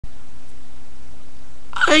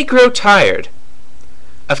I grow tired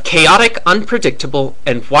of chaotic, unpredictable,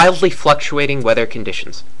 and wildly fluctuating weather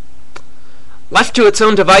conditions. Left to its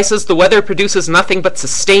own devices, the weather produces nothing but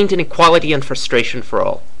sustained inequality and frustration for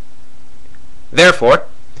all. Therefore,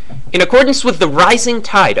 in accordance with the rising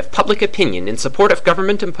tide of public opinion in support of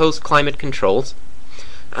government-imposed climate controls,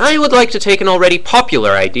 I would like to take an already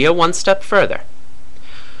popular idea one step further.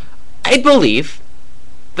 I believe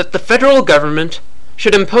that the federal government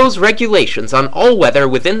should impose regulations on all weather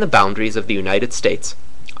within the boundaries of the United States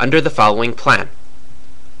under the following plan.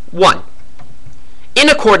 1. In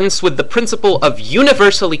accordance with the principle of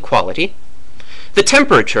universal equality, the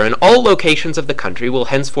temperature in all locations of the country will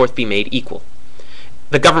henceforth be made equal.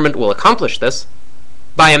 The government will accomplish this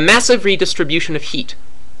by a massive redistribution of heat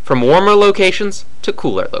from warmer locations to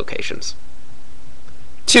cooler locations.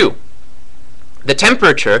 2. The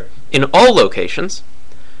temperature in all locations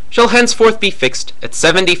shall henceforth be fixed at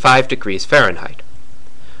 75 degrees Fahrenheit.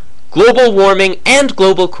 Global warming and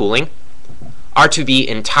global cooling are to be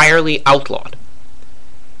entirely outlawed.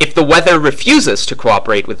 If the weather refuses to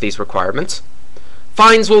cooperate with these requirements,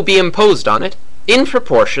 fines will be imposed on it in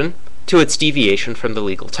proportion to its deviation from the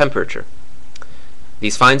legal temperature.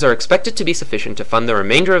 These fines are expected to be sufficient to fund the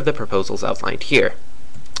remainder of the proposals outlined here.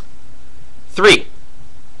 3.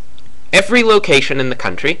 Every location in the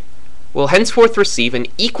country will henceforth receive an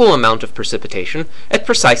equal amount of precipitation at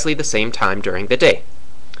precisely the same time during the day.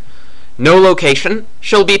 No location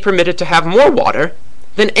shall be permitted to have more water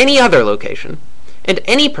than any other location, and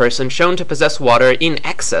any person shown to possess water in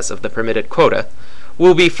excess of the permitted quota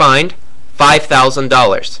will be fined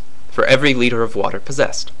 $5,000 for every liter of water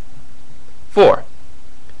possessed. 4.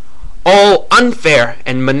 All unfair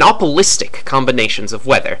and monopolistic combinations of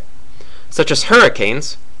weather, such as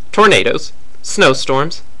hurricanes, tornadoes,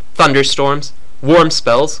 snowstorms, thunderstorms, warm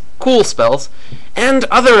spells, cool spells, and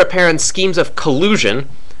other apparent schemes of collusion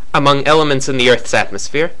among elements in the Earth's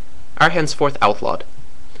atmosphere, are henceforth outlawed.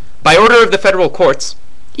 By order of the federal courts,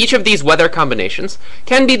 each of these weather combinations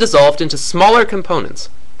can be dissolved into smaller components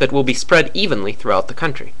that will be spread evenly throughout the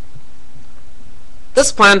country.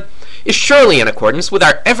 This plan is surely in accordance with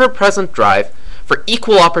our ever-present drive for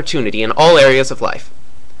equal opportunity in all areas of life.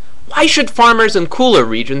 Why should farmers in cooler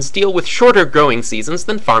regions deal with shorter growing seasons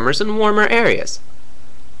than farmers in warmer areas?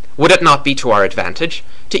 Would it not be to our advantage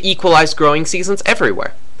to equalize growing seasons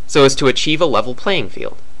everywhere, so as to achieve a level playing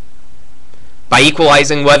field? By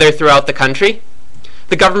equalizing weather throughout the country,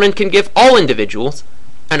 the government can give all individuals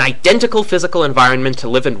an identical physical environment to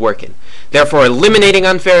live and work in, therefore eliminating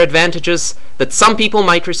unfair advantages that some people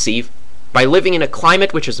might receive by living in a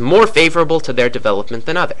climate which is more favorable to their development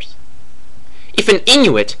than others. If an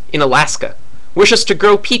Inuit in Alaska wishes to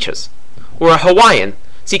grow peaches, or a Hawaiian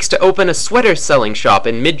seeks to open a sweater selling shop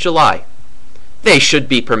in mid-July, they should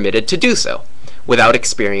be permitted to do so without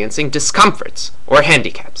experiencing discomforts or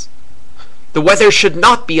handicaps. The weather should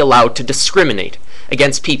not be allowed to discriminate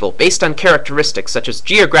against people based on characteristics such as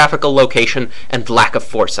geographical location and lack of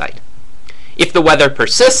foresight. If the weather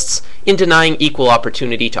persists in denying equal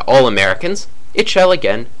opportunity to all Americans, it shall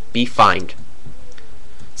again be fined.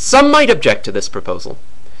 Some might object to this proposal,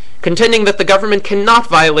 contending that the government cannot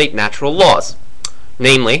violate natural laws,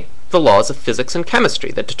 namely the laws of physics and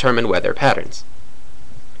chemistry that determine weather patterns.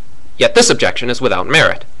 Yet this objection is without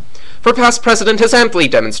merit, for past precedent has amply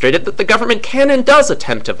demonstrated that the government can and does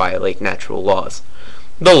attempt to violate natural laws.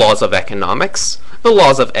 The laws of economics, the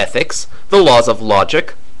laws of ethics, the laws of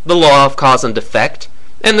logic, the law of cause and effect,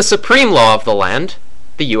 and the supreme law of the land,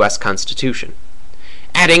 the U.S. Constitution.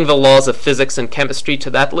 Adding the laws of physics and chemistry to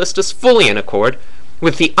that list is fully in accord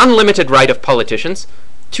with the unlimited right of politicians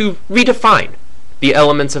to redefine the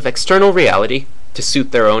elements of external reality to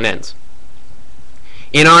suit their own ends.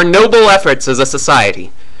 In our noble efforts as a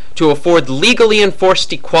society to afford legally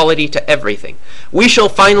enforced equality to everything, we shall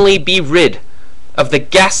finally be rid of the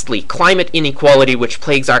ghastly climate inequality which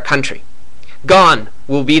plagues our country. Gone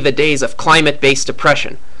will be the days of climate-based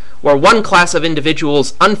oppression, where one class of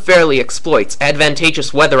individuals unfairly exploits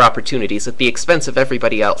advantageous weather opportunities at the expense of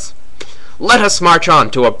everybody else. Let us march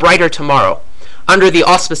on to a brighter tomorrow, under the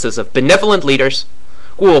auspices of benevolent leaders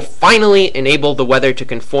who will finally enable the weather to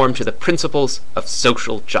conform to the principles of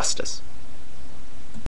social justice.